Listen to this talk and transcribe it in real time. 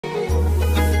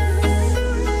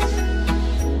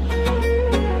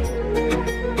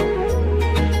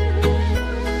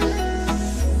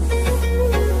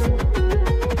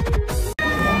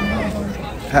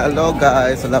Hello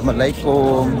guys,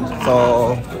 assalamualaikum.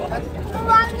 So,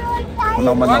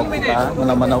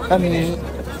 manaw kami.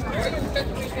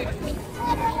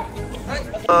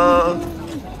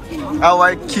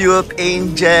 Our cute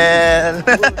angel.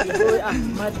 Boy,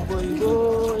 Ahmad,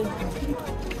 boy.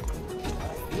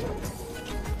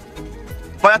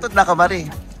 Payatot na ka,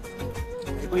 Mari.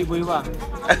 Boy, wa.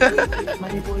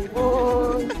 Mari,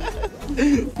 boy.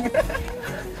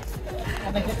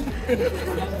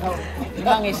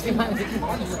 Limangis.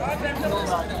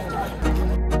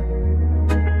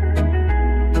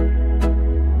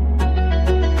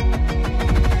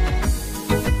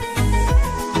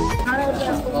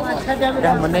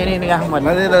 Ahmad ini Ahmad.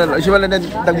 Siya wala na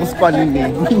nagmuspan ni.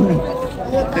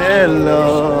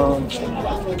 Hello.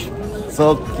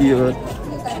 So cute.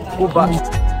 Quba.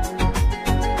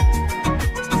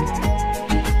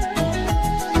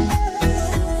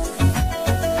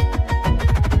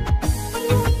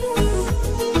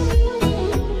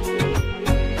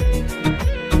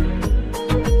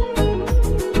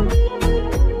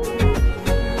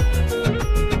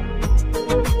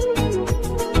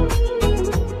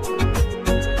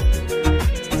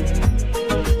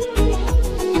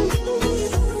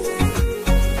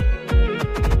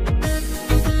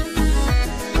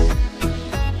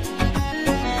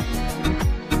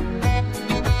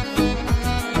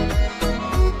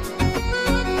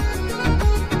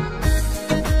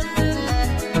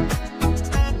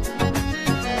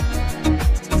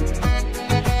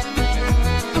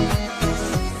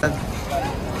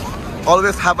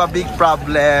 Always have a big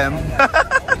problem.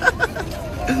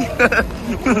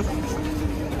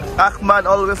 Ahmad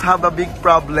always have a big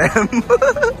problem.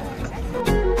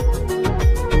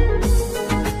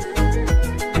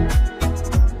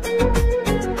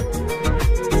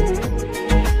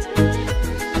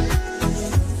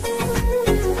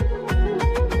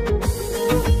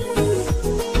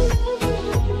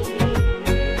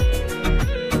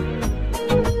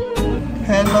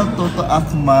 Hello, Toto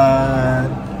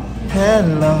Ahmad.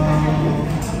 Hello.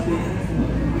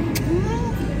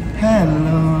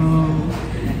 Hello.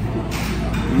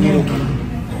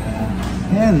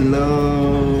 Hello.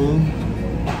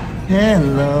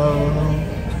 Hello.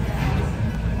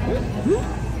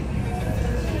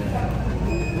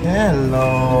 Hello.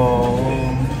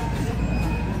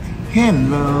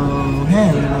 Hello.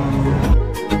 Hello.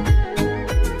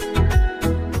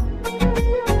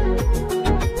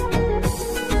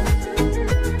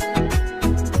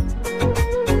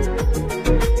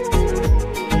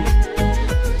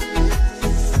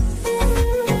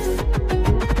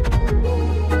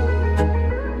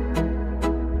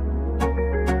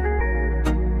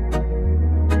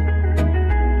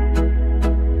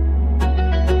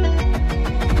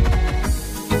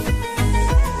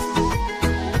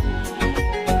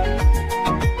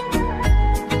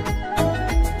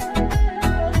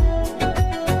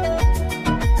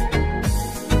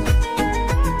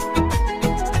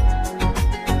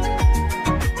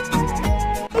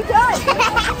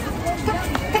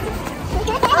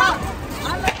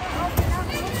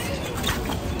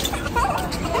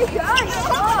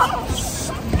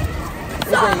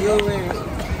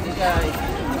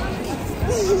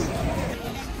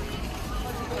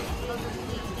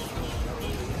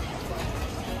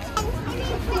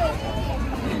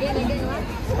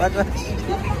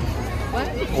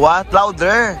 What?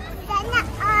 Louder. Sana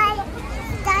all.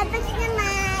 Tapos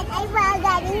naman, ay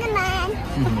wagaling naman.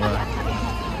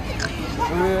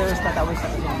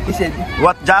 He said,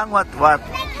 What, Jang? What? Let's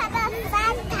have a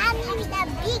fun time with a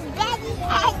big belly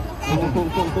head.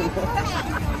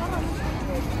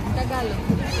 Tagalog.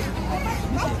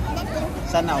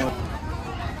 sana all.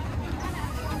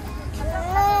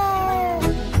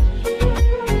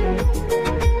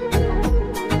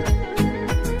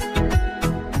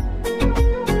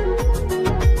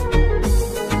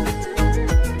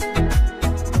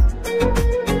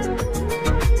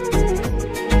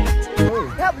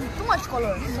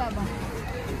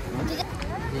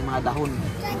 Yung mga dahon.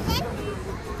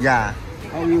 Yeah.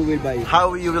 How you will buy?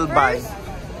 How you will buy?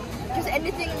 Just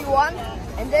anything you want,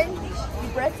 and then you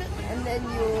press it, and then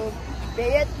you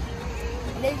pay it,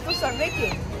 and then you start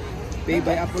making. Pay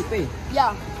by Apple Pay.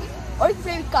 Yeah. Or you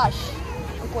pay with cash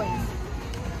or coins.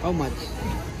 How much?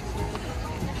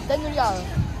 10 real.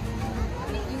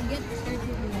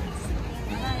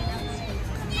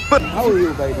 How will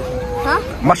you buy this? Huh?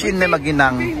 Machine na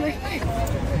maginang.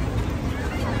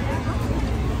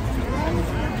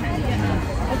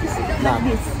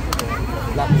 Lapis.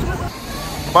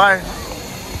 Bar.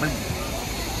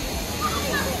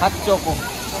 Hot choco.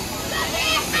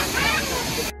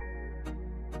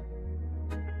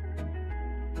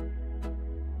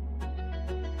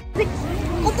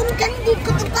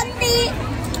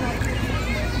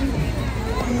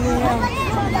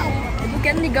 Look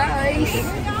at me, guys.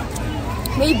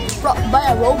 Made by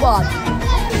a robot.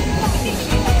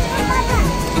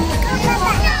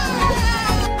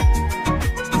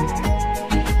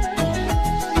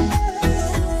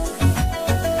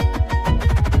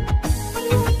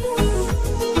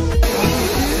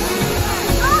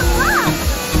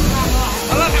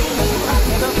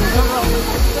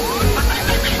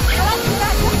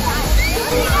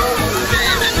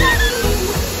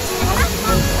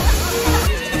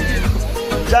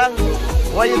 Jan,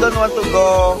 why you don't want to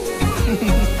go?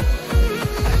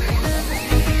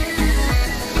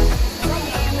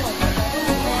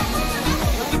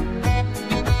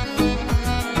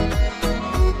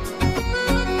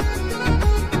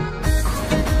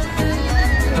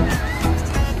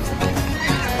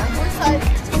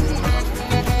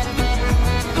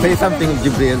 Say something,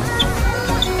 Jibril. I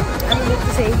don't know what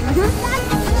to say.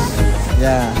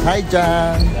 Yeah. Hi,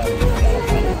 Jan.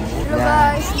 Hello,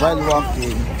 guys. While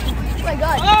walking. Oh my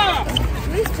god.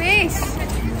 This face.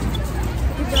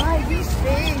 Guys, this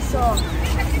face. Oh.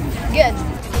 Again.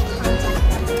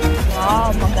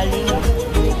 Wow, magaling.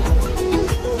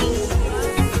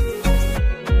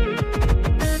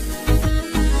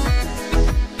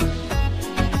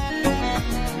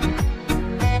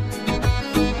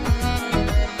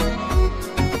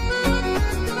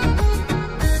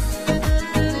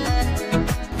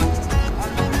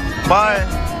 Bye.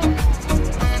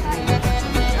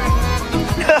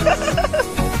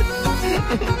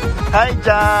 Hi,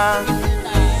 Jan.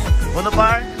 Wanna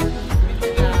bar?